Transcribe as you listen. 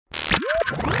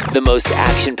The most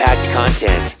action-packed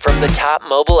content from the top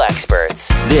mobile experts.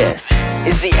 This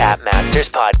is the App Masters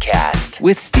Podcast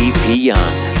with Steve P.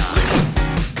 Young.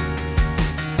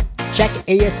 Check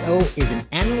ASO is an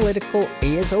analytical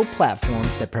ASO platform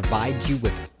that provides you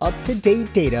with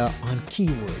up-to-date data on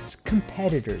keywords,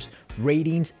 competitors,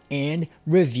 ratings, and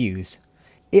reviews.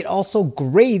 It also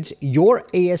grades your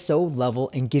ASO level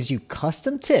and gives you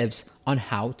custom tips on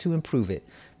how to improve it.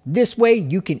 This way,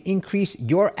 you can increase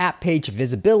your app page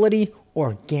visibility,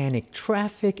 organic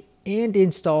traffic, and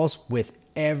installs with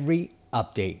every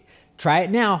update. Try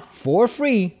it now for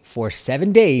free for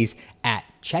 7 days at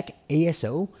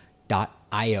checkaso.io.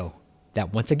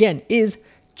 That once again is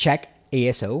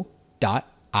checkaso.io.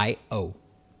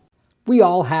 We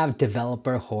all have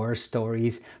developer horror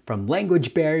stories, from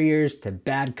language barriers to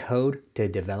bad code to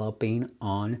developing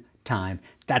on time.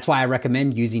 That's why I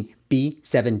recommend using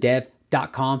b7dev.com.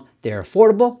 They're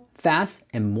affordable, fast,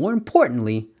 and more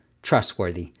importantly,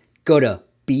 trustworthy. Go to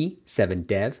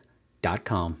b7dev.com.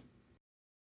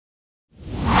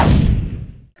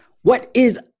 What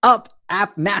is up,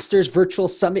 App Masters Virtual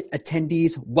Summit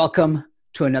attendees? Welcome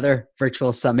to another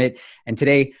virtual summit. And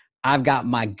today, I've got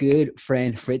my good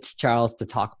friend Fritz Charles to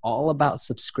talk all about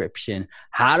subscription,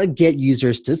 how to get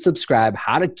users to subscribe,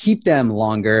 how to keep them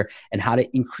longer, and how to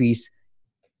increase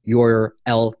your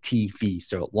LTV,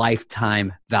 so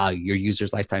lifetime value, your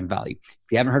user's lifetime value.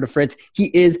 If you haven't heard of Fritz, he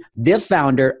is the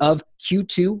founder of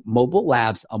Q2 Mobile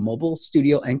Labs, a mobile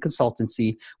studio and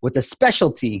consultancy with a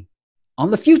specialty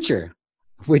on the future,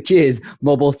 which is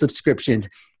mobile subscriptions.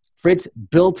 Fritz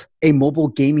built a mobile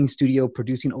gaming studio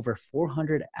producing over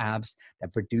 400 apps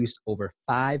that produced over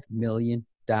 5 million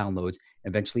downloads,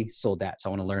 and eventually sold that. So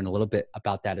I want to learn a little bit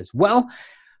about that as well.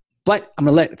 But I'm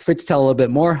going to let Fritz tell a little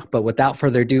bit more. But without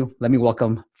further ado, let me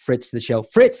welcome Fritz to the show.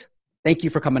 Fritz, thank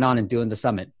you for coming on and doing the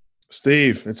summit.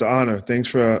 Steve, it's an honor. Thanks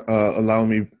for allowing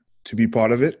me to be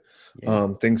part of it. Yeah.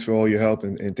 Thanks for all your help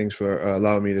and thanks for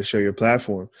allowing me to share your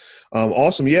platform.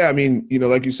 Awesome. Yeah, I mean,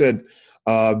 like you said,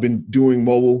 I've been doing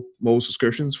mobile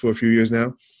subscriptions for a few years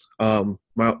now.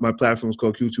 My platform is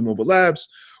called Q2 Mobile Labs.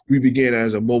 We began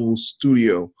as a mobile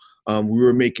studio. We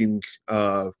were making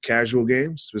casual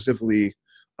games, specifically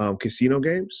casino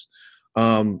games,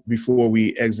 before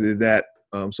we exited that,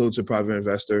 sold to a private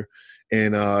investor,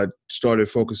 and started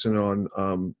focusing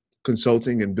on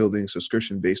consulting and building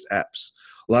subscription-based apps.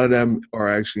 A lot of them are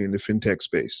actually in the fintech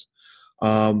space.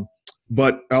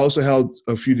 But I also held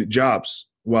a few jobs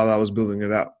while I was building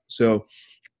it out. So,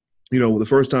 the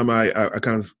first time I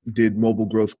kind of did mobile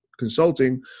growth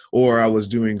consulting, or I was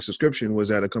doing subscription,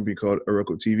 was at a company called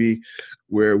Oroko TV,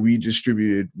 where we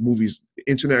distributed movies,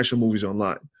 international movies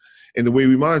online. And the way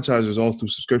we monetize was all through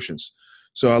subscriptions.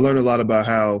 So I learned a lot about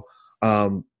how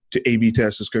to A/B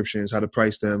test subscriptions, how to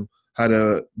price them, how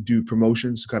to do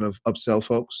promotions, kind of upsell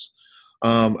folks.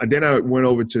 And then I went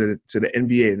over to the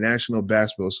NBA, National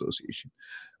Basketball Association.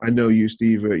 I know you,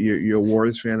 Steve. You're a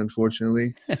Warriors fan,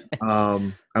 unfortunately.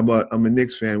 I'm a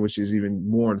Knicks fan, which is even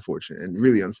more unfortunate and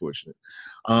really unfortunate.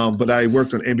 But I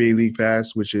worked on NBA League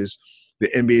Pass, which is the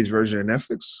NBA's version of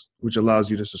Netflix, which allows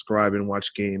you to subscribe and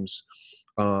watch games,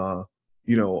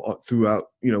 throughout.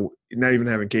 Not even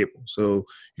having cable. So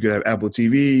you could have Apple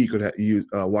TV. You could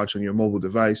watch on your mobile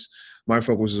device. My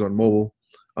focus is on mobile,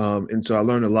 and so I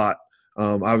learned a lot.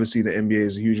 Obviously, the NBA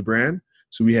is a huge brand,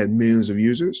 so we had millions of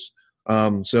users.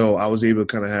 So I was able to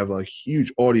kind of have a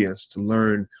huge audience to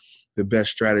learn the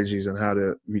best strategies on how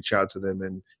to reach out to them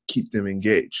and keep them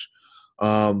engaged.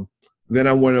 Then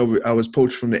I was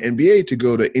poached from the NBA to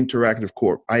go to Interactive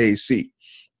Corp, IAC.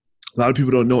 A lot of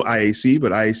people don't know IAC,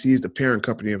 but IAC is the parent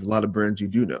company of a lot of brands you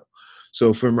do know.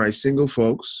 So for my single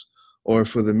folks, or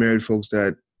for the married folks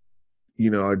that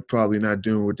are probably not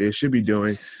doing what they should be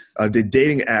doing, the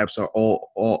dating apps are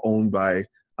all owned by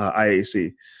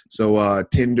IAC. So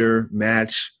Tinder,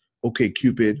 Match,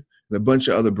 OkCupid, and a bunch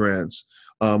of other brands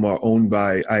are owned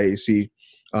by IAC.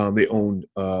 They own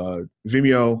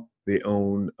Vimeo. They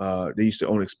used to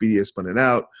own Expedia, spun it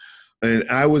out. And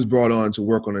I was brought on to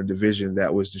work on a division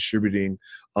that was distributing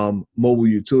mobile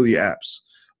utility apps.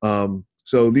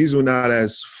 So these were not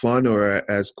as fun or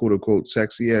as quote unquote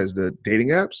sexy as the dating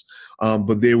apps,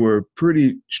 but they were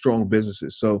pretty strong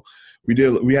businesses. So we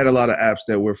had a lot of apps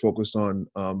that were focused on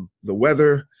the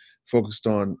weather, focused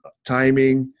on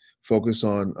timing, focused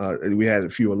on we had a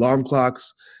few alarm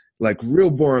clocks, like real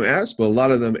boring apps, but a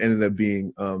lot of them ended up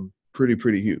being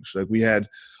pretty huge. Like we had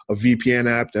a VPN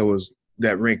app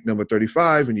that ranked number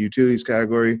 35 in the utilities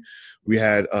category. We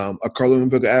had a color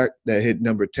book app that hit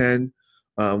number 10.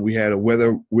 We had a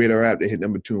weather app that hit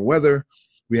number 2 in weather.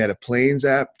 We had a planes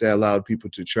app that allowed people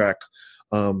to track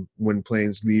when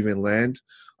planes leave and land.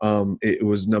 It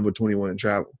was number 21 in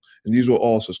travel, and these were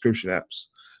all subscription apps.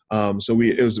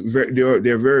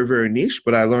 They're very, very niche,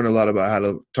 but I learned a lot about how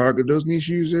to target those niche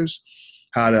users,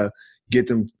 how to get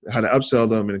them, how to upsell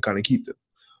them, and kind of keep them.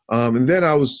 And then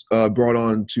I was brought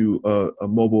on to a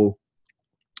mobile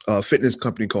fitness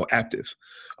company called Aptiv,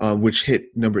 which hit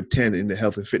number 10 in the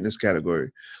health and fitness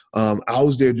category. I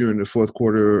was there during the fourth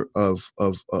quarter of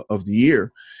the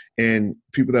year, and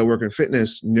people that work in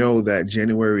fitness know that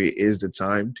January is the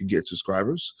time to get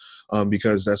subscribers,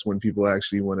 because that's when people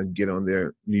actually want to get on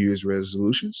their New Year's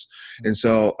resolutions. And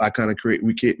so I kind of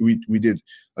we did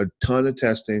a ton of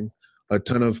testing, a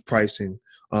ton of pricing,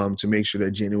 to make sure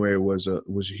that January was a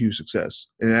huge success.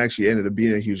 And it actually ended up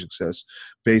being a huge success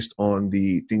based on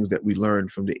the things that we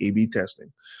learned from the A/B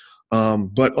testing.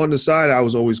 But on the side, I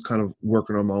was always kind of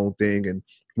working on my own thing and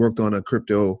worked on a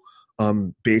crypto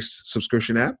based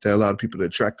subscription app that allowed people to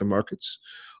track the markets.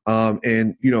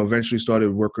 And, eventually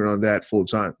started working on that full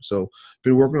time. So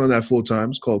been working on that full time.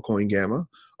 It's called CoinGamma.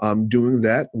 Doing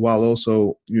that while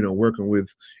also, working with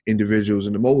individuals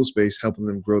in the mobile space, helping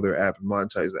them grow their app and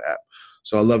monetize the app.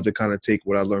 So I love to kind of take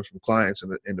what I learned from clients,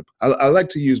 and I like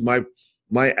to use my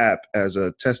app as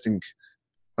a testing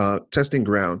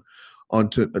ground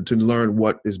to learn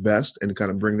what is best and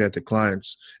kind of bring that to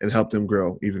clients and help them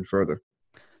grow even further.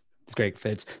 That's great,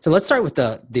 Fitz. So let's start with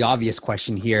the obvious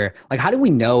question here. Like, how do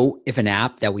we know if an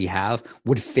app that we have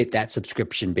would fit that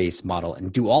subscription-based model?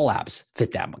 And do all apps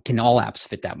fit that? Can all apps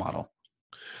fit that model?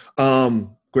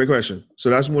 Great question. So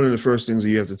that's one of the first things that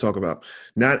you have to talk about.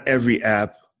 Not every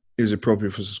app is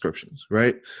appropriate for subscriptions,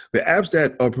 right? The apps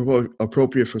that are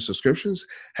appropriate for subscriptions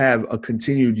have a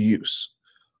continued use,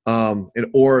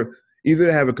 or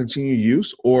either have a continued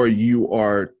use or you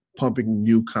are pumping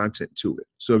new content to it.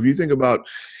 So if you think about,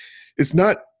 it's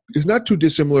not too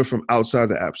dissimilar from outside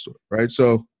the App Store, right?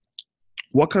 So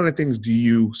what kind of things do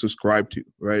you subscribe to,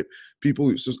 right?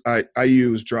 I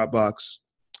use Dropbox.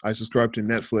 I subscribe to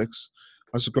Netflix.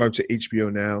 I subscribe to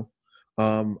HBO Now.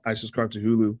 I subscribe to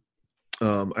Hulu.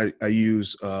 I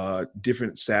use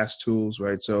different SaaS tools,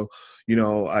 right? So,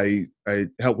 I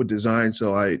help with design.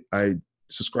 So I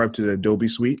subscribe to the Adobe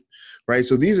Suite, right?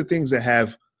 So these are things that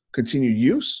have continued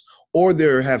use, or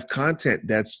they have content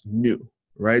that's new,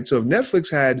 right? So if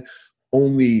Netflix had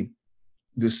only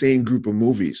the same group of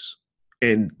movies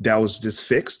and that was just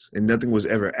fixed and nothing was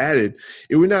ever added,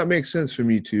 it would not make sense for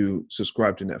me to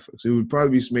subscribe to Netflix. It would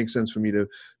probably make sense for me to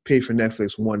pay for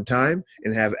Netflix one time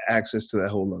and have access to that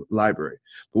whole library.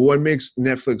 But what makes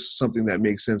Netflix something that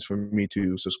makes sense for me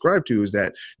to subscribe to is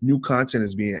that new content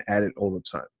is being added all the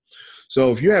time.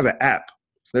 So if you have an app,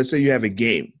 let's say you have a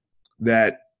game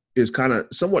that is kind of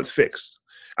somewhat fixed.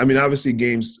 I mean, obviously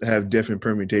games have different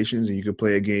permutations and you could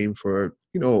play a game for,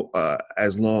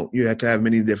 as long, you have to have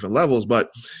many different levels.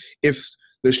 But if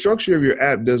the structure of your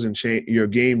app doesn't change, your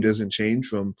game doesn't change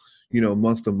from,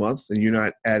 month to month, and you're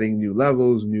not adding new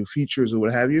levels, new features or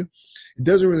what have you, it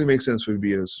doesn't really make sense for it to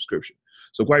be a subscription.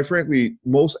 So quite frankly,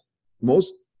 most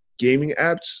gaming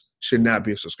apps should not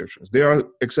be subscriptions. There are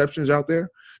exceptions out there,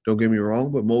 don't get me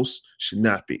wrong, but most should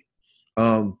not be.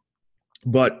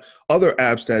 But other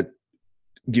apps that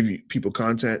give people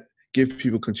content, give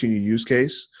people continued use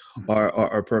case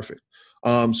are perfect.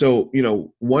 So,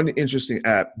 one interesting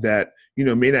app that,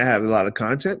 may not have a lot of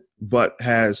content, but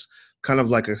has kind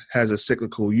of has a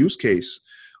cyclical use case,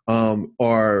 there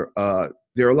are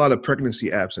a lot of pregnancy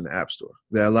apps in the App Store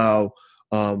that allow,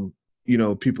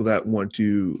 people that want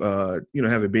to,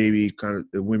 have a baby, kind of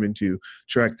the women to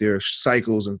track their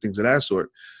cycles and things of that sort.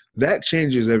 That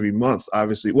changes every month,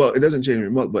 obviously. Well, it doesn't change every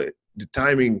month, but the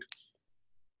timing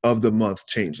of the month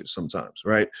changes sometimes,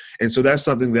 right? And so that's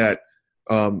something that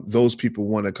those people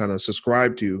want to kind of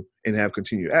subscribe to and have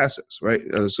continued access, right?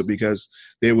 So because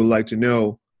they would like to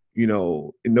know,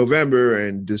 in November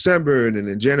and December and then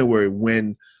in January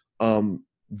when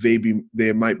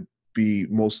they might be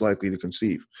most likely to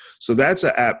conceive. So that's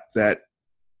an app that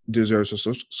deserves a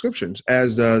subscriptions,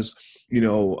 as does,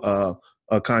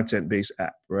 a content-based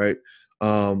app, right?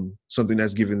 Something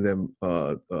that's giving them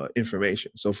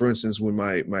information. So for instance, with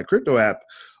my crypto app,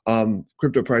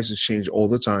 crypto prices change all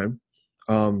the time.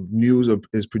 News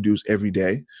is produced every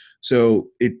day. So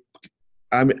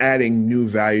I'm adding new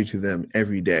value to them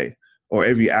every day or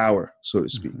every hour, so to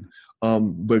speak.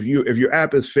 But if your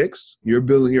app is fixed, you're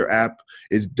building your app,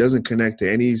 it doesn't connect to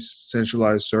any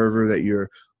centralized server that you're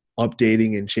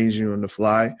updating and changing on the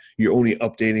fly. You're only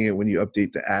updating it when you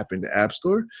update the app in the App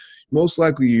Store. Most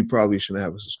likely, you probably shouldn't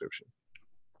have a subscription.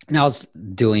 And I was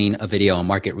doing a video on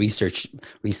market research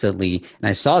recently, and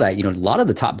I saw that, a lot of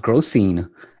the top grossing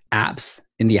apps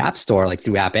in the App Store, like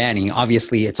through App Annie,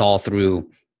 obviously it's all through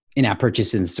in-app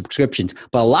purchases and subscriptions,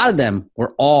 but a lot of them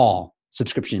were all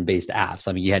subscription-based apps.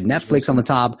 I mean, you had Netflix on the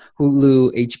top,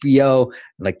 Hulu, HBO,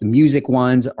 like the music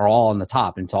ones are all on the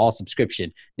top, and it's all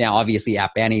subscription. Now, obviously,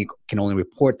 App Annie can only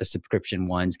report the subscription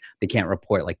ones. They can't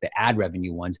report like the ad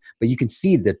revenue ones, but you can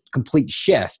see the complete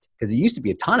shift because it used to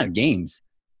be a ton of games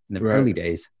in the early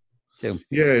days too.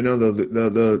 Yeah,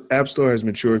 the App Store has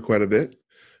matured quite a bit.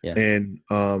 Yeah. And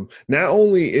not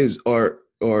only are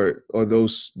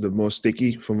those the most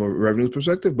sticky from a revenue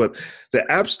perspective, but the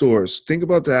app stores, think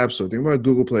about the App Store, think about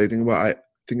Google Play, think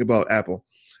about Apple.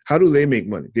 How do they make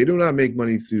money? They do not make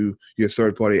money through your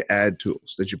third-party ad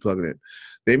tools that you plug it in.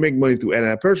 They make money through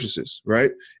in-app purchases,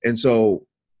 right? And so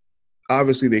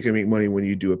obviously they can make money when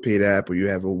you do a paid app or you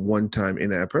have a one-time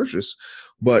in-app purchase.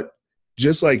 But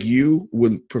just like you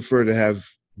would prefer to have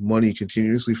money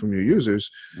continuously from your users,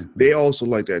 they also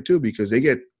like that too, because they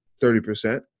get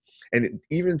 30%. And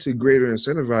even to greater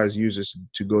incentivize users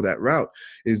to go that route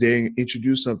is they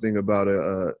introduced something about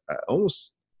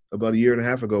almost about a year and a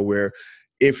half ago, where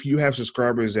if you have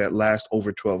subscribers that last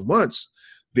over 12 months,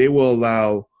 they will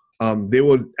allow, they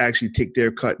will actually take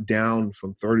their cut down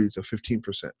from 30 to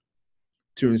 15%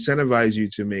 to incentivize you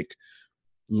to make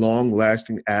long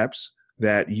lasting apps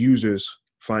that users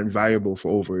find valuable for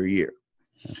over a year.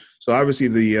 So obviously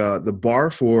the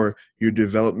bar for your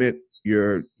development,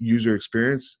 your user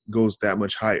experience goes that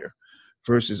much higher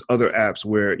versus other apps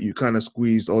where you kind of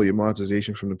squeezed all your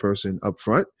monetization from the person up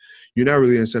front. You're not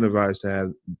really incentivized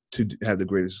to have the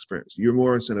greatest experience. You're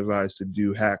more incentivized to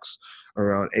do hacks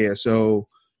around ASO,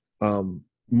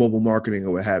 mobile marketing,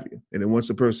 or what have you. And then once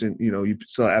the person, you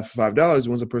sell an app for $5,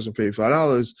 once a person pays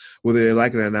 $5, whether they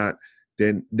like it or not,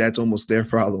 then that's almost their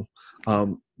problem.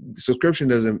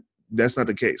 Subscription that's not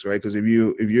the case, right? Because if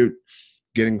you're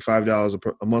getting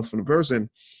 $5 a month from the person,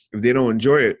 if they don't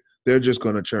enjoy it, they're just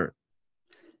going to churn.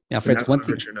 Now, Fritz, one thing.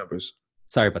 Hurt your numbers.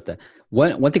 Sorry about that.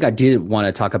 One thing I did want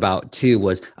to talk about too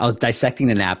was I was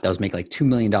dissecting an app that was making like $2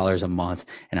 million a month,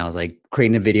 and I was like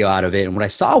creating a video out of it. And what I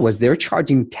saw was they're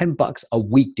charging $10 a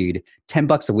week, dude.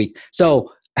 $10 a week.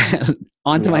 So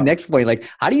on to my next point, like,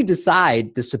 how do you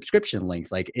decide the subscription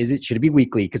length? Like, should it be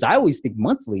weekly? Because I always think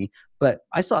monthly, but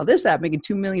I saw this app making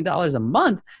 $2 million a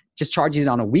month, just charging it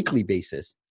on a weekly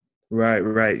basis.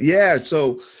 Right. Yeah.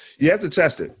 So you have to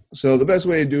test it. So the best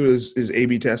way to do it is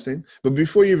A/B testing. But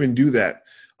before you even do that,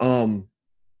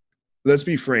 let's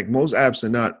be frank. Most apps are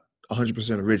not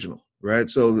 100% original, right?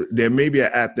 So there may be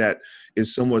an app that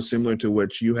is somewhat similar to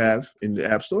what you have in the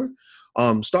App Store.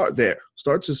 Start there.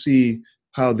 Start to see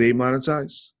how they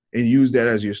monetize and use that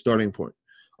as your starting point.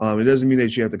 It doesn't mean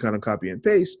that you have to kind of copy and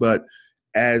paste, but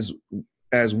as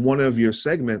one of your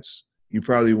segments, you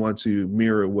probably want to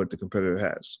mirror what the competitor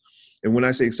has. And when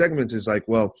I say segments, it's like,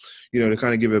 well, to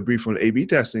kind of give a brief on A/B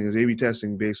testing, is A/B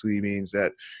testing basically means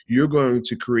that you're going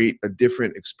to create a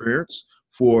different experience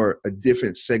for a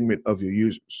different segment of your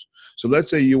users. So let's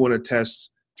say you want to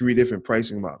test 3 different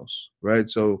pricing models, right?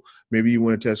 So maybe you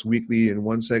want to test weekly in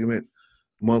one segment,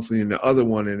 monthly in the other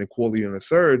one, and then quarterly in the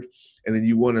third. And then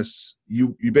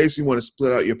you basically want to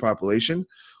split out your population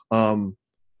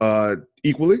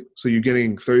equally. So you're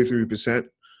getting 33%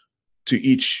 to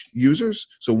each users.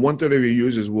 So 1/3 of your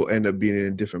users will end up being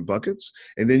in different buckets.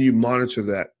 And then you monitor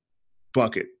that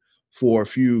bucket for a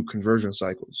few conversion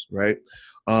cycles, right?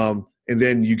 And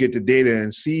then you get the data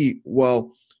and see,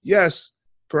 well, yes,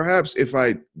 perhaps if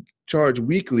I charge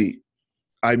weekly,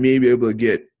 I may be able to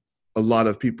get a lot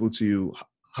of people to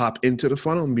hop into the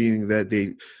funnel, meaning that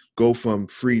they go from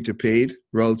free to paid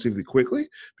relatively quickly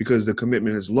because the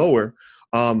commitment is lower.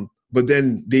 But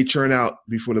then they churn out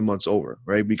before the month's over,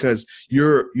 right? Because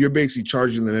you're basically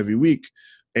charging them every week,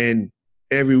 and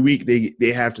every week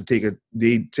they have to take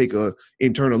a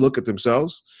internal look at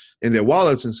themselves and their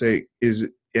wallets and say,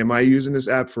 am I using this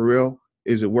app for real?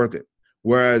 Is it worth it?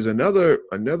 Whereas another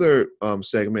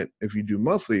segment, if you do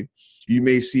monthly, you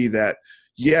may see that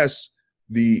yes,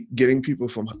 the getting people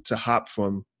to hop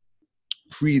from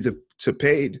free to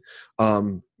paid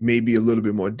may be a little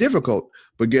bit more difficult,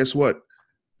 but guess what?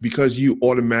 Because you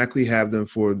automatically have them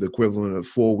for the equivalent of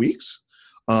 4 weeks,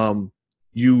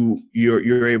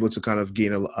 you're able to kind of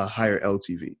gain a higher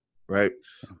LTV, right?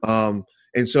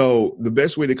 And so the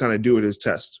best way to kind of do it is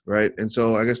test, right? And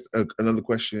so I guess another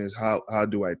question is how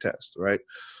do I test, right?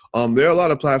 There are a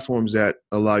lot of platforms that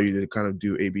allow you to kind of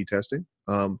do A/B testing.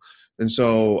 And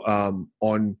so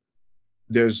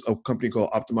there's a company called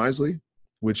Optimizely,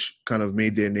 which kind of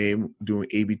made their name doing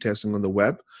A/B testing on the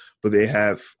web, but they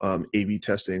have A/B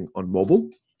testing on mobile.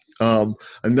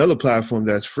 Another platform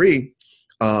that's free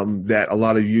that a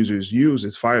lot of users use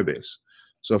is Firebase.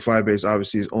 So Firebase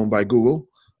obviously is owned by Google.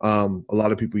 A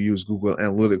lot of people use Google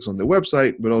Analytics on their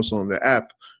website, but also on their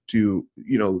app to,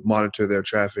 monitor their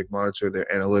traffic, monitor their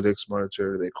analytics,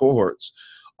 monitor their cohorts.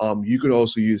 You could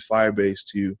also use Firebase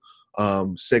to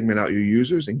segment out your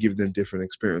users and give them different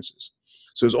experiences.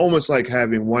 So it's almost like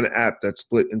having one app that's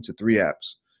split into 3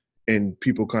 apps, and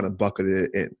people kind of bucket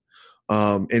it in.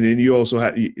 And then you also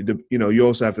have, you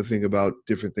also have to think about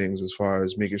different things as far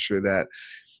as making sure that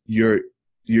your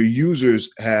users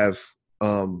have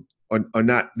are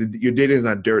not, your data is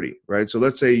not dirty, right? So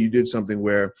let's say you did something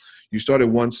where you started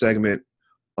one segment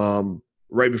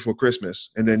right before Christmas,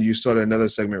 and then you started another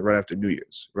segment right after New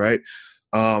Year's, right?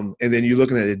 And then you're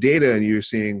looking at the data and you're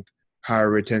seeing higher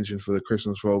retention for the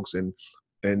Christmas folks and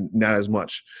not as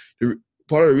much.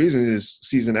 Part of the reason is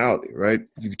seasonality, right?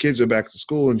 The kids are back to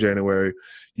school in January,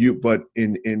 but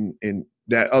in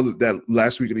that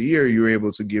last week of the year, you were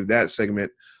able to give that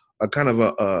segment a kind of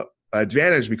a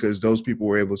advantage because those people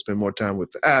were able to spend more time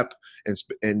with the app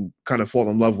and kind of fall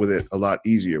in love with it a lot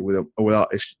easier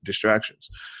without distractions.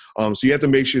 So you have to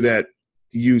make sure that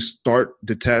you start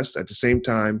the test at the same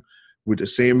time with the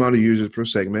same amount of users per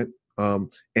segment,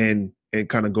 and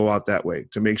kind of go out that way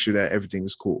to make sure that everything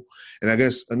is cool. And I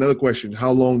guess another question,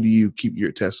 how long do you keep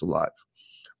your tests alive?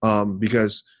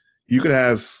 Because you could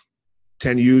have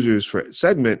 10 users for a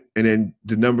segment and then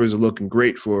the numbers are looking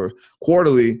great for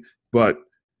quarterly, but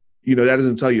that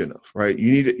doesn't tell you enough, right?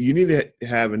 You need to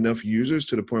have enough users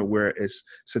to the point where it's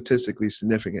statistically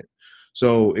significant.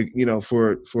 So,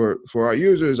 for our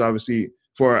users, obviously,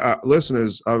 for our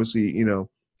listeners, obviously,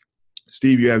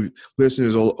 Steve, you have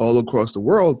listeners all across the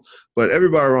world, but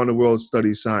everybody around the world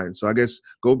studies science. So I guess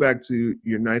go back to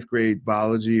your 9th grade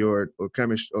biology or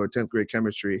chemistry or 10th grade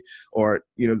chemistry, or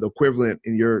the equivalent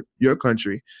in your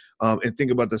country, and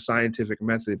think about the scientific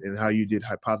method and how you did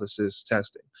hypothesis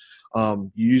testing.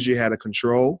 You usually had a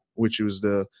control, which was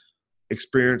the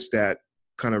experience that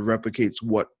kind of replicates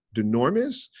what the norm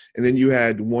is, and then you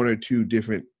had 1 or 2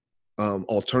 different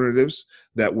alternatives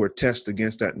that were tested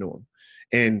against that norm.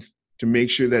 And to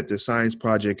make sure that the science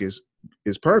project is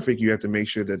perfect, you have to make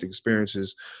sure that the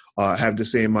experiences have the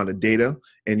same amount of data,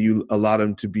 and you allow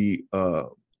them to be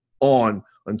on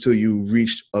until you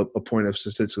reach a point of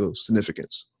statistical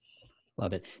significance.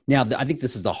 Love it. Now, I think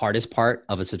this is the hardest part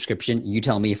of a subscription. You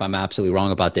tell me if I'm absolutely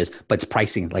wrong about this, but it's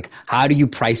pricing. Like, how do you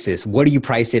price this? What do you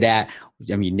price it at?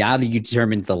 I mean, now that you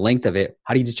determined the length of it,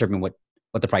 how do you determine what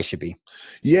the price should be?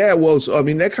 Yeah, well, so, I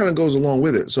mean, that kind of goes along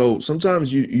with it. So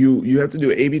sometimes you have to do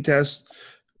an A/B test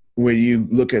where you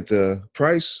look at the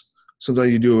price.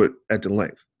 Sometimes you do it at the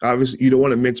length. Obviously, you don't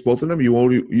want to mix both of them. You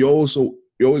always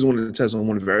want to test on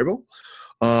one variable.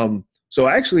 So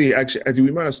actually, I think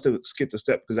we might have skipped a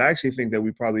step, because I actually think that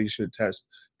we probably should test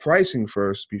pricing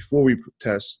first before we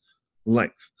test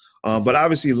length. But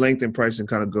obviously length and pricing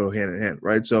kind of go hand in hand,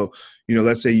 right? So,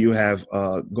 let's say you have,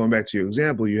 going back to your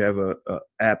example, you have a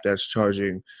app that's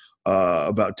charging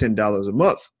about $10 a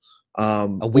month. A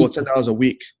week. Well, $10 a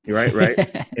week, right? Right.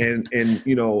 and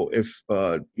if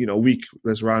week,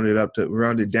 let's round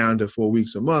it down to 4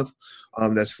 weeks a month.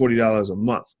 That's $40 a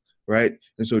month, right?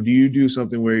 And so, do you do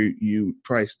something where you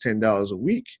price $10 a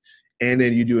week, and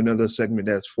then you do another segment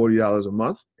that's $40 a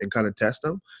month and kind of test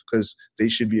them, because they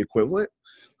should be equivalent?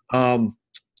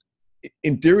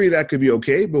 In theory, that could be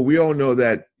okay, but we all know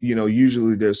that,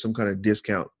 usually there's some kind of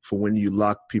discount for when you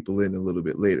lock people in a little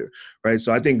bit later, right?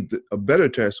 So I think a better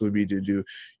test would be to do,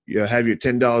 have your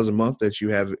 $10 a month that you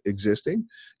have existing,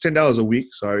 $10 a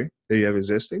week, sorry, that you have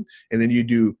existing, and then you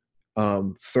do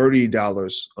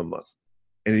 $30 a month.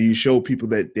 And then you show people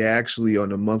that they actually,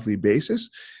 on a monthly basis,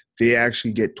 they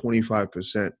actually get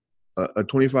 25%, a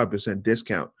 25%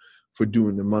 discount for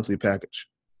doing the monthly package,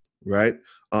 right?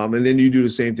 And then you do the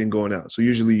same thing going out. So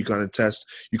usually you kind of test,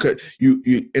 and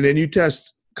then you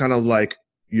test kind of like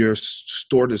your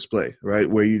store display, right?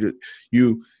 Where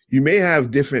you may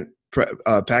have different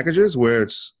packages where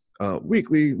it's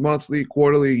weekly, monthly,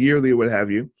 quarterly, yearly, what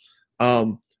have you.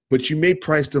 But you may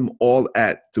price them all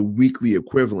at the weekly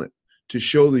equivalent to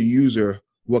show the user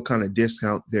what kind of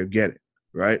discount they're getting,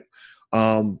 right?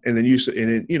 And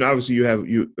then obviously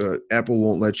Apple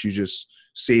won't let you just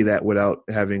say that without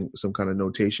having some kind of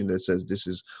notation that says this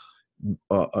is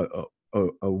a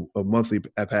monthly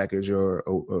package or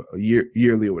a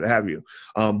yearly or what have you.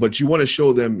 But you want to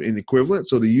show them an equivalent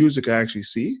so the user can actually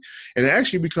see. And it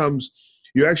actually becomes,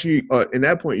 in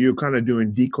that point, you're kind of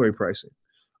doing decoy pricing.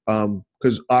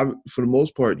 Because for the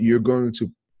most part, you're going to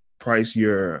price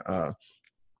your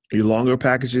longer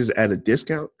packages at a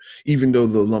discount, even though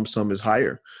the lump sum is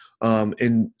higher.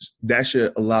 And that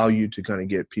should allow you to kind of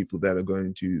get people that are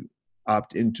going to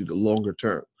opt into the longer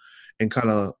term. and kind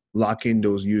of lock in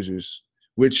those users,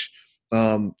 which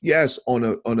yes, on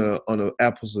a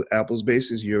apples to apples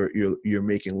basis, you're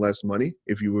making less money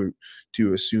if you were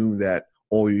to assume that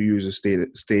all your users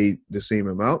stay the same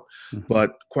amount. Mhm.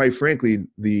 But quite frankly,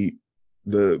 the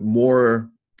more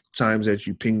times that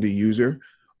you ping the user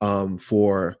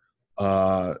for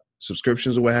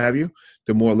subscriptions or what have you,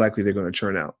 the more likely they're going to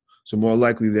churn out. So more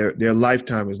likely their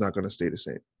lifetime is not going to stay the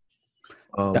same.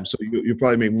 So you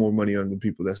probably make more money on the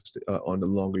people that's on the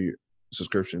longer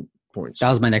subscription points. That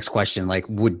was my next question. Like,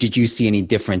 did you see any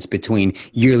difference between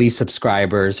yearly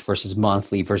subscribers versus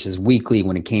monthly versus weekly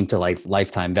when it came to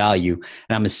lifetime value?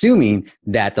 And I'm assuming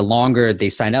that the longer they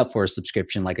sign up for a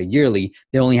subscription, like a yearly,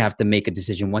 they only have to make a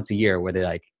decision once a year where they're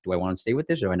like, do I want to stay with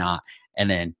this or not? And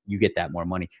then you get that more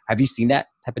money. Have you seen that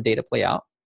type of data play out?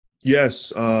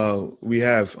 Yes, we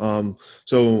have.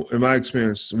 So in my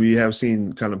experience, we have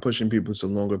seen kind of pushing people to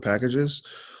longer packages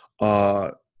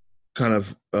kind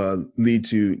of lead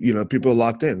to, people are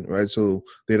locked in, right? So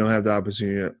they don't have the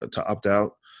opportunity to opt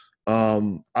out.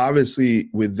 Obviously,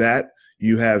 with that,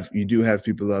 you do have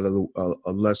people that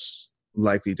are less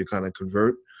likely to kind of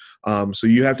convert. So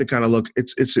you have to kind of look.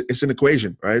 It's an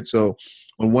equation, right? So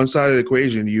on one side of the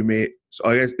equation, so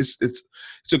I guess it's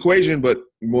equation, but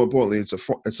more importantly,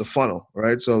 it's a funnel,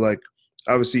 right? So like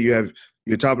obviously you have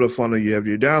your top of the funnel, you have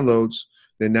your downloads,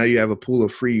 then now you have a pool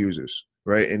of free users,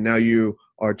 right? And now you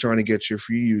are trying to get your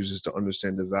free users to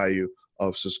understand the value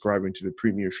of subscribing to the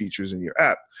premier features in your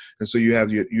app. And so you have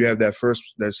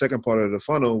that second part of the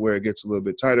funnel where it gets a little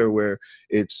bit tighter, where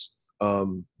it's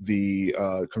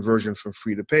the conversion from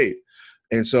free to paid.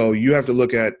 And so you have to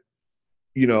look at,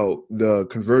 the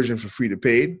conversion from free to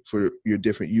paid for your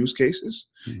different use cases,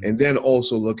 mm-hmm. and then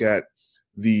also look at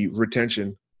the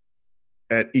retention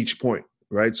at each point,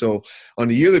 right? So on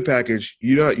the yearly package,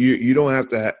 you don't have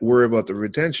to worry about the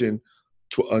retention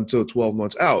until 12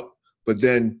 months out, but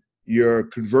then your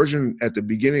conversion at the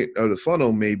beginning of the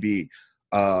funnel may be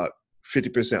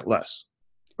 50% less,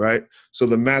 right? So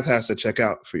the math has to check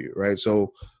out for you, right?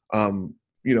 So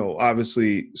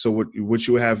obviously, so what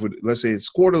you have with, let's say it's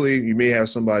quarterly, you may have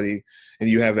somebody and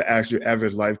you have an actual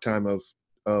average lifetime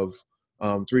of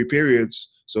 3 periods.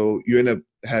 So you end up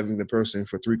having the person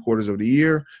for 3/4 of the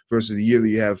year versus the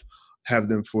yearly you have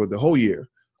them for the whole year.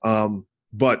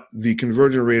 But the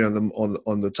conversion rate on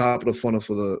the top of the funnel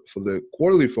for the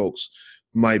quarterly folks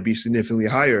might be significantly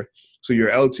higher. So your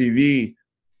LTV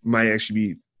might actually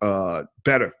be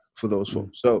better for those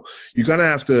folks. So you kind of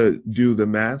have to do the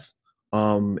math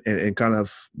and kind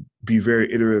of be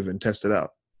very iterative and test it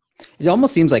out. It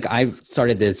almost seems like I've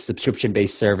started this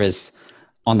subscription-based service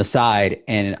on the side,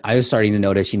 and I was starting to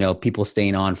notice, people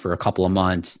staying on for a couple of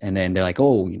months, and then they're like,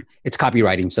 oh, it's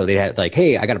copywriting. So they have like,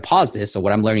 hey, I got to pause this. So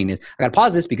what I'm learning is I got to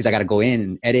pause this because I got to go in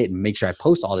and edit and make sure I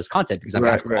post all this content because I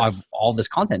have all this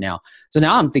content now. So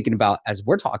now I'm thinking about, as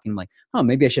we're talking, like,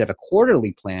 maybe I should have a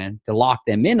quarterly plan to lock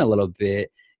them in a little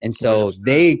bit. And so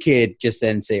they could just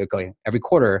then say, okay, every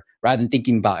quarter, rather than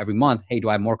thinking about every month, hey, do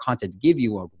I have more content to give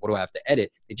you or what do I have to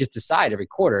edit? They just decide every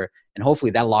quarter, and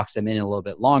hopefully that locks them in a little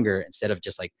bit longer instead of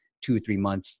just like 2 or 3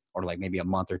 months or like maybe a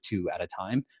month or 2 at a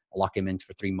time. I'll lock them in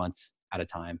for 3 months at a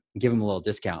time and give them a little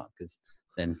discount because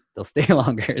then they'll stay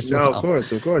longer as well.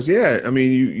 Of course. Yeah. I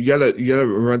mean, you gotta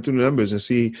run through the numbers and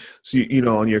see,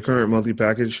 on your current monthly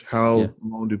package, how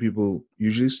long do people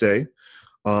usually stay?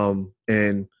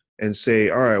 And say,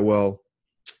 all right, well,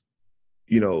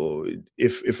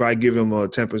 if I give them a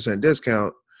 10%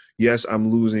 discount, yes, I'm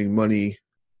losing money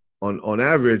on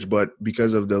average, but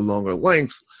because of the longer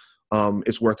length,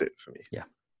 it's worth it for me. Yeah.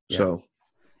 So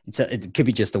it could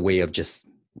be just a way of just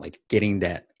like getting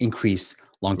that increased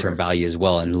long-term value as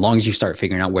well. And as long as you start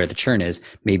figuring out where the churn is,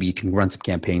 maybe you can run some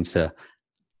campaigns to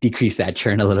decrease that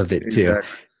churn a little bit too.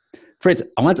 Fritz,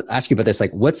 I want to ask you about this.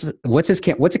 Like, what's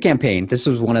a campaign? This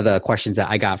was one of the questions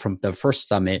that I got from the first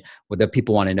summit, where the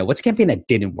people want to know, what's a campaign that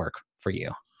didn't work for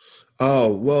you?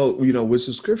 Oh, well, with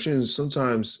subscriptions,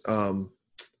 sometimes I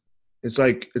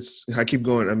keep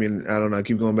going. I mean, I don't know. I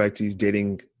keep going back to these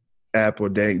dating app or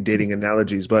dating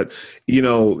analogies, but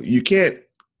you can't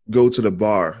go to the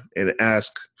bar and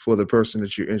ask for the person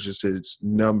that you're interested's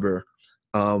number.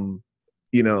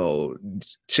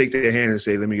 Shake their hand and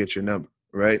say, "Let me get your number."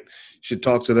 Right? You should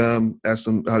talk to them, ask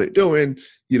them how they're doing,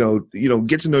 get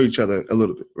to know each other a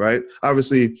little bit, right?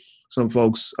 Obviously, some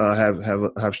folks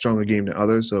have stronger game than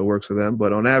others, so it works for them.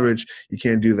 But on average, you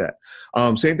can't do that.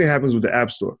 Same thing happens with the App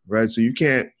Store, right? So you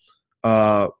can't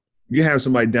you have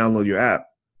somebody download your app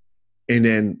and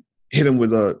then hit them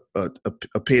with a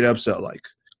paid upsell like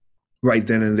right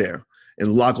then and there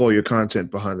and lock all your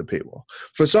content behind the paywall.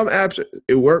 For some apps,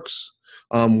 it works.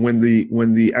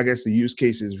 when I guess the use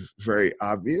case is very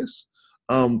obvious.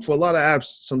 For a lot of apps,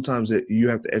 sometimes you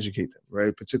have to educate them,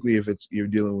 right? Particularly if you're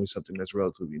dealing with something that's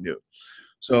relatively new.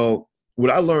 So what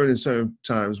I learned in certain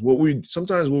times, what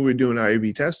we're doing our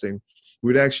A/B testing,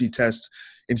 we'd actually test.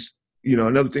 It's,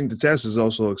 another thing to test is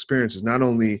also experiences, not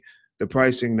only the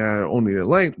pricing, not only the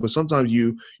length, but sometimes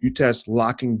you test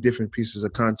locking different pieces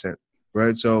of content,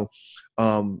 right? So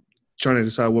trying to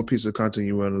decide what piece of content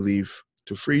you want to leave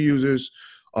to free users,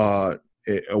 or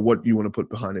what you want to put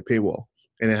behind a paywall,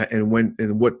 and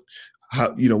what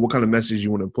kind of message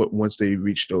you want to put once they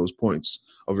reach those points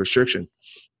of restriction.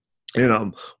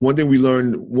 And one thing we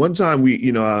learned one time,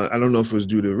 I don't know if it was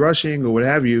due to rushing or what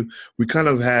have you, we kind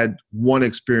of had one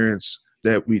experience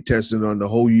that we tested on the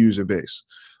whole user base.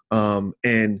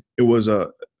 And it was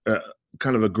a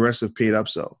kind of aggressive paid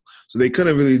upsell. So they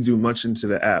couldn't really do much into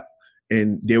the app.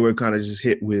 And they were kind of just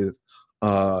hit with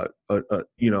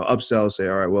upsell, say,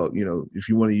 all right, well, if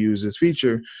you want to use this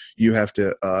feature, you have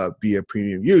to be a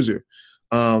premium user.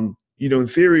 In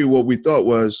theory, what we thought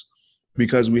was,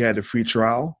 because we had a free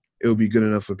trial, it would be good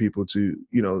enough for people to,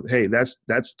 hey, that's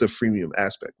the freemium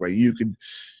aspect, right? You could,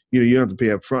 you don't have to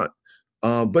pay up front.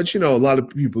 But, a lot of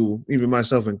people, even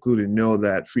myself included, know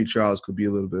that free trials could be a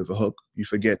little bit of a hook. You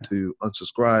forget to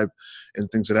unsubscribe and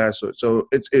things of that sort. So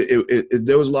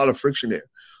there was a lot of friction there.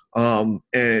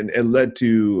 And it led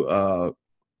to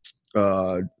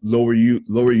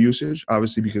lower usage,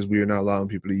 obviously, because we are not allowing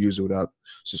people to use it without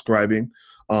subscribing.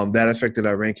 That affected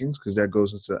our rankings because that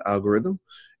goes into the algorithm.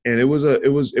 And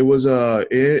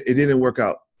it didn't work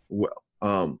out well.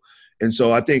 And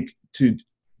so I think to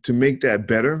make that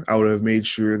better, I would have made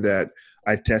sure that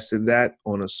I tested that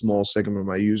on a small segment of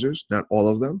my users, not all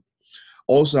of them.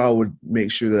 Also, I would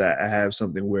make sure that I have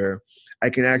something where I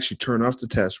can actually turn off the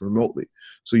test remotely.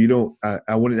 So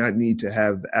I would not need to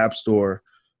have the App Store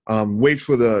wait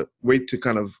to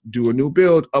kind of do a new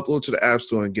build, upload to the App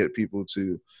Store, and get people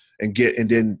to and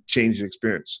then change the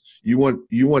experience. You want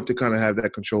to kind of have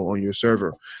that control on your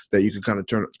server, that you can kind of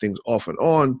turn things off and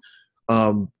on,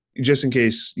 just in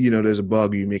case there's a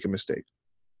bug or you make a mistake.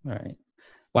 All right.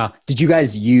 Wow. Did you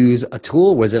guys use a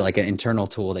tool? Was it like an internal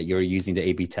tool that you were using to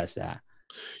A/B test that?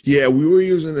 Yeah, we were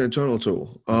using an internal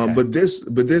tool. Okay. But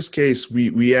this case,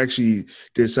 we actually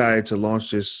decided to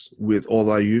launch this with all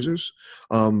our users,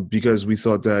 because we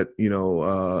thought that,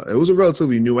 it was a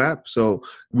relatively new app. So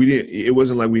it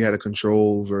wasn't like we had a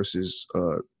control versus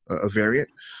a variant.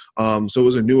 So it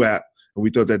was a new app, and we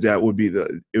thought that would be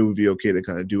it would be okay to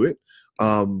kind of do it.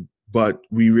 But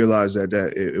we realized that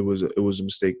it was a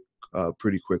mistake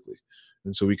pretty quickly.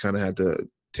 And so we kind of had to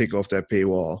take off that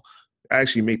paywall,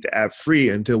 actually make the app free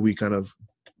until we kind of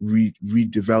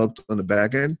redeveloped on the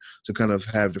back end to kind of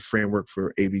have the framework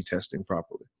for A/B testing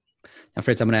properly. Now,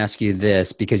 Fritz, I'm going to ask you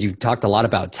this because you've talked a lot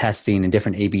about testing and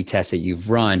different A/B tests that you've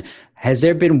run. Has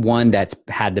there been one that's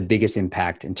had the biggest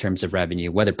impact in terms of revenue,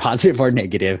 whether positive or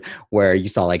negative, where you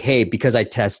saw like, hey, because I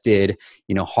tested,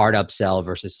 hard upsell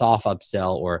versus soft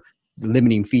upsell or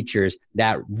limiting features,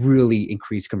 that really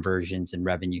increased conversions and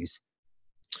revenues?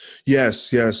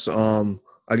 Yes.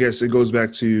 I guess it goes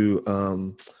back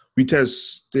to we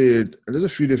tested. There's a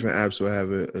few different apps, so I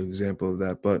have an example of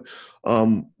that. But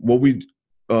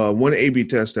one A/B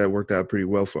test that worked out pretty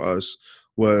well for us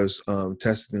was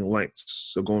testing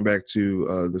lengths. So going back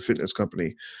to the fitness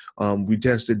company, we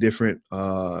tested different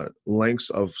lengths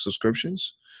of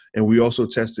subscriptions, and we also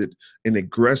tested an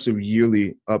aggressive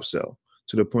yearly upsell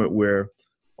to the point where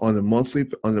on the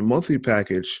monthly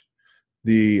package,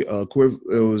 it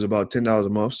was about $10 a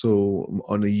month. So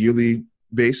on a yearly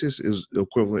basis is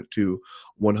equivalent to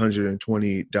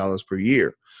 $120 per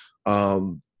year.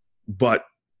 But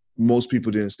most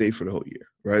people didn't stay for the whole year,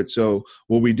 right? So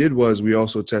what we did was we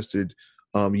also tested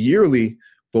yearly,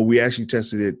 but we actually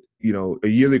tested it, a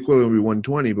yearly equivalent would be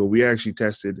 120, but we actually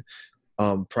tested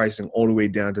pricing all the way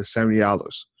down to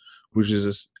 $70,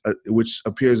 which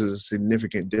appears as a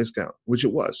significant discount, which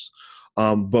it was.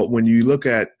 But when you look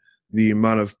at the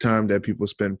amount of time that people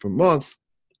spend per month,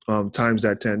 times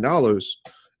that $10,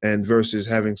 and versus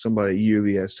having somebody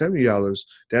yearly at $70,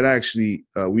 that actually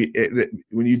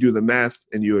when you do the math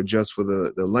and you adjust for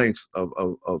the length of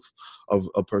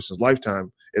a person's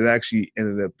lifetime, it actually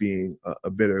ended up being a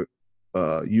better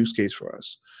use case for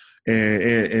us, and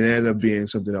it ended up being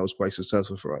something that was quite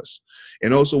successful for us.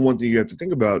 And also, one thing you have to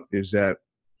think about is that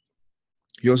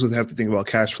you also have to think about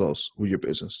cash flows with your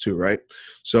business too, right?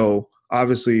 So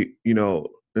obviously, in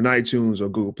iTunes or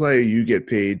Google Play, you get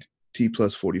paid T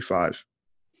plus 45,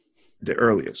 the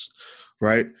earliest,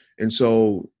 right? And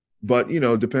so, but,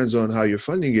 depends on how your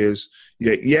funding is.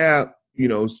 Yeah.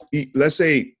 Let's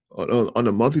say on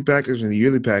the monthly package and the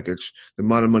yearly package, the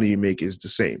amount of money you make is the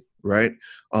same, right?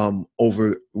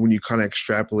 Over when you kind of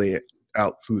extrapolate it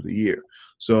out through the year.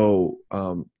 So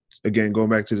again, going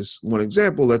back to this one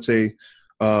example, let's say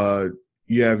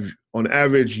you have on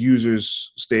average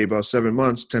users stay about 7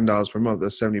 months, $10 per month,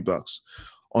 that's $70.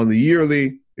 On the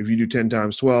yearly, if you do 10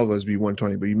 times 12, that'd be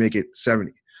 120, but you make it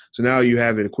 70. So now you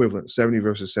have an equivalent, 70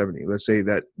 versus 70. Let's say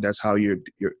that's how your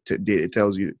data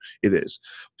tells you it is.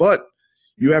 But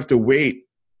you have to wait,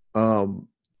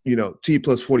 T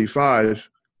plus 45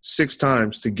 6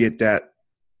 times to get that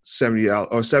 $70,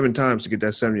 or 7 times to get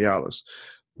that $70.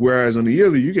 Whereas on the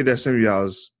yearly, you get that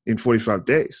 $70 in 45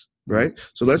 days, right?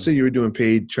 So let's say you were doing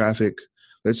paid traffic.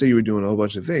 Let's say you were doing a whole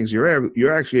bunch of things.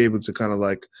 You're actually able to kind of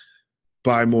like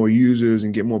buy more users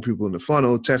and get more people in the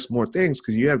funnel, test more things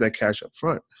because you have that cash up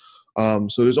front.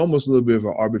 So there's almost a little bit of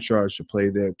an arbitrage to play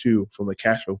there too from a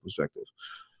cash flow perspective,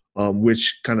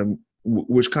 which kind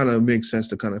of makes sense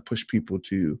to kind of push people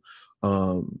to,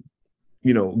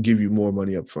 give you more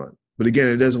money up front. But again,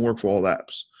 it doesn't work for all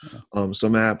apps.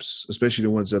 Some apps, especially the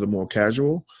ones that are more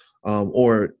casual,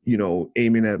 or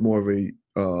aiming at more of a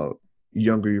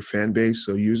younger fan base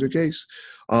or user case,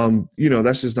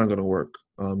 that's just not going to work.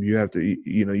 You have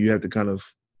to kind of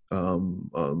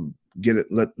get it,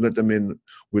 let them in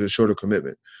with a shorter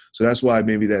commitment. So that's why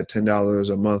maybe that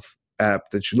 $10 a month app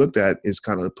that you looked at is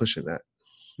kind of pushing that.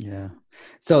 Yeah.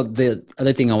 So the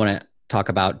other thing I want to talk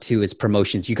about too is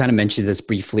promotions. You kind of mentioned this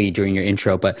briefly during your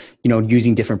intro, but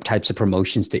using different types of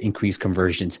promotions to increase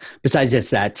conversions. Besides just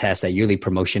that test, that yearly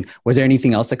promotion, was there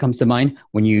anything else that comes to mind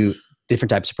when different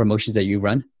types of promotions that you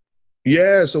run?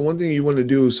 Yeah. So one thing you want to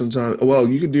do sometimes,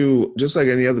 you could do just like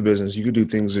any other business, you could do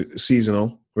things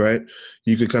seasonal, right?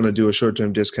 You could kind of do a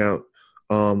short-term discount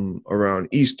around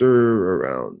Easter,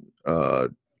 around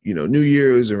New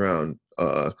Year's, around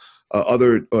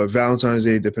other Valentine's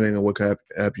Day, depending on what kind of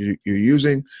app you're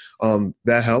using.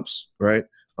 That helps, right?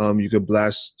 You could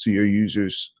blast to your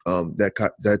users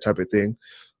that type of thing.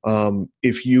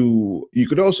 If you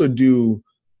could also do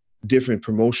different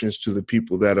promotions to the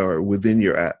people that are within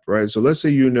your app, right? So let's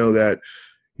say that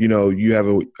you have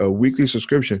a weekly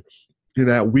subscription, and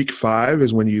that week 5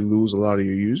 is when you lose a lot of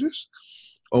your users.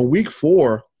 On week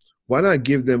 4, why not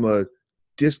give them a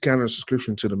discounted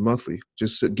subscription to the monthly?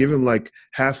 Just give them like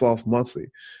half off monthly.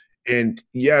 And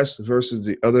yes, versus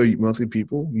the other monthly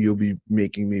people, you'll be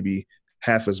making maybe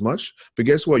half as much. But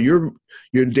guess what? Your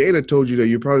data told you that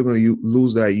you're probably going to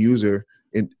lose that user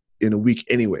in a week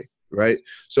anyway, right?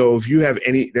 So if you have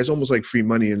that's almost like free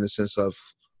money in the sense of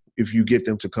if you get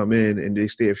them to come in and they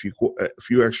stay a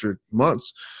few extra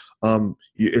months,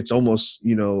 it's almost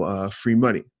free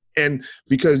money. And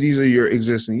because these are your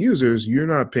existing users, you're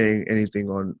not paying anything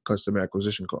on customer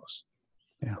acquisition costs.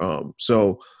 Yeah.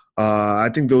 So I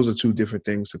think those are 2 different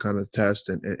things to kind of test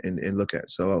and look at.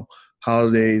 So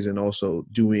holidays and also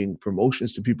doing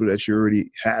promotions to people that you already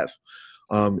have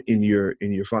in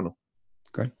your funnel.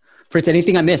 Great. Fritz,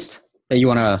 anything I missed that you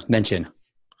want to mention?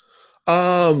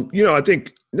 I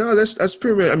think that's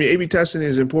pretty much. I mean, A/B testing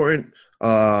is important.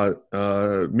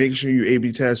 Making sure you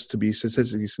A/B test to be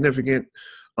statistically significant.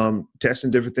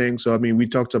 Testing different things. So I mean, we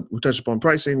touched upon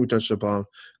pricing, we touched upon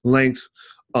length.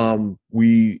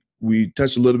 We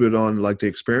touched a little bit on like the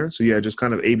experience. So yeah, just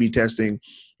kind of A/B testing.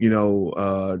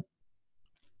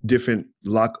 Different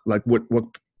like what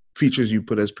features you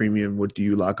put as premium. What do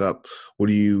you lock up? What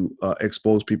do you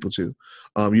expose people to?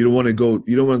 You don't want to go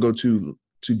too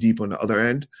deep on the other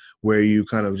end where you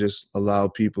kind of just allow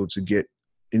people to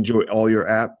enjoy all your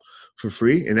app for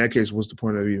free. In that case, what's the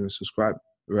point of even subscribing?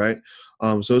 Right.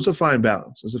 So it's a fine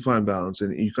balance.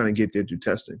 And you kind of get there through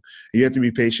testing. You have to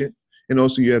be patient. And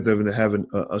also you have to have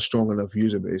a strong enough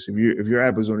user base. If your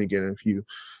app is only getting a few,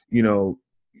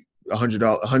 100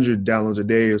 downloads a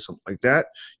day or something like that,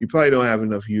 you probably don't have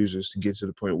enough users to get to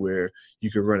the point where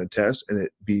you could run a test and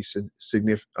it be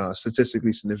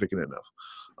statistically significant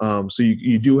enough. So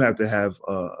you do have to have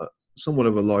somewhat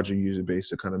of a larger user base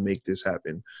to kind of make this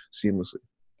happen seamlessly.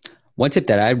 One tip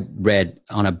that I read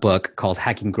on a book called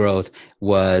Hacking Growth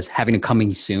was having a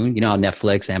coming soon. How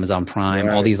Netflix, Amazon Prime,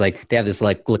 all these they have this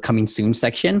coming soon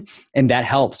section, and that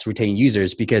helps retain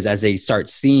users because as they start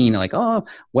seeing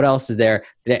what else is there?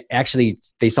 They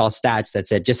saw stats that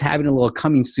said just having a little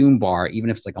coming soon bar, even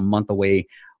if it's like a month away,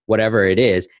 whatever it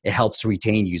is, it helps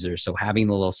retain users. So having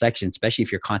a little section, especially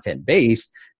if you're content based,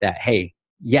 that hey,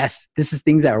 yes, this is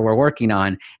things that we're working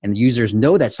on, and the users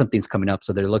know that something's coming up,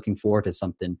 so they're looking forward to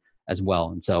something as well.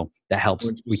 And so that helps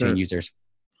 100%. Retain users.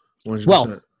 100%.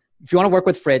 Well, if you want to work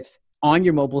with Fritz on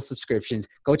your mobile subscriptions,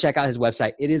 go check out his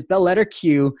website. It is the letter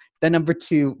Q, the number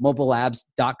 2,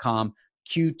 mobilelabs.com.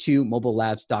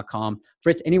 q2mobilelabs.com.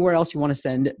 Fritz, anywhere else you want to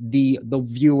send the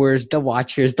viewers, the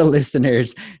watchers, the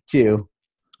listeners to?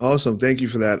 Awesome. Thank you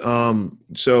for that.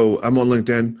 So I'm on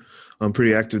LinkedIn. I'm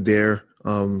pretty active there.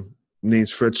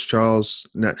 Name's Fritz Charles.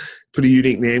 Pretty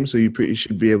unique name, so you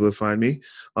should be able to find me.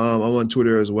 I'm on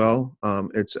Twitter as well.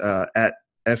 It's at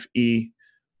FE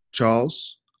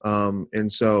Charles.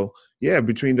 And so, yeah,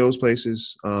 between those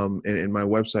places and my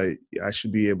website, you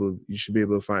should be able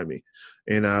to find me.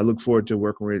 And I look forward to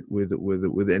working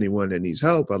with anyone that needs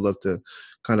help. I'd love to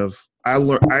I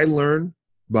learn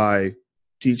by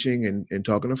teaching and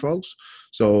talking to folks.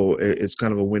 So it's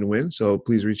kind of a win-win. So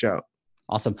please reach out.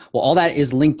 Awesome. Well, all that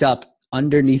is linked up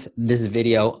underneath this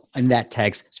video in that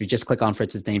text. So you just click on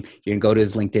Fritz's name, you can go to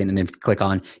his LinkedIn and then click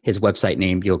on his website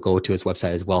name. You'll go to his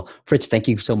website as well. Fritz, thank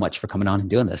you so much for coming on and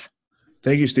doing this.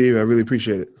 Thank you, Steve. I really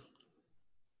appreciate it.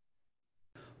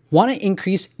 Want to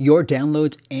increase your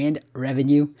downloads and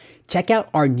revenue? Check out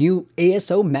our new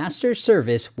ASO Master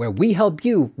service where we help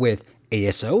you with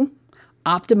ASO,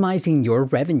 optimizing your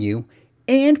revenue,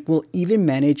 and we'll even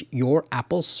manage your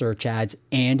Apple search ads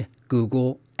and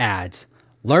Google ads.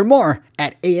 Learn more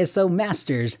at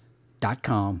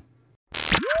asomasters.com.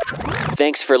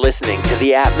 Thanks for listening to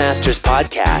the App Masters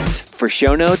podcast. For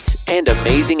show notes and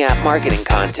amazing app marketing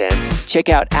content, check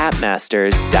out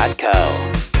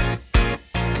appmasters.co.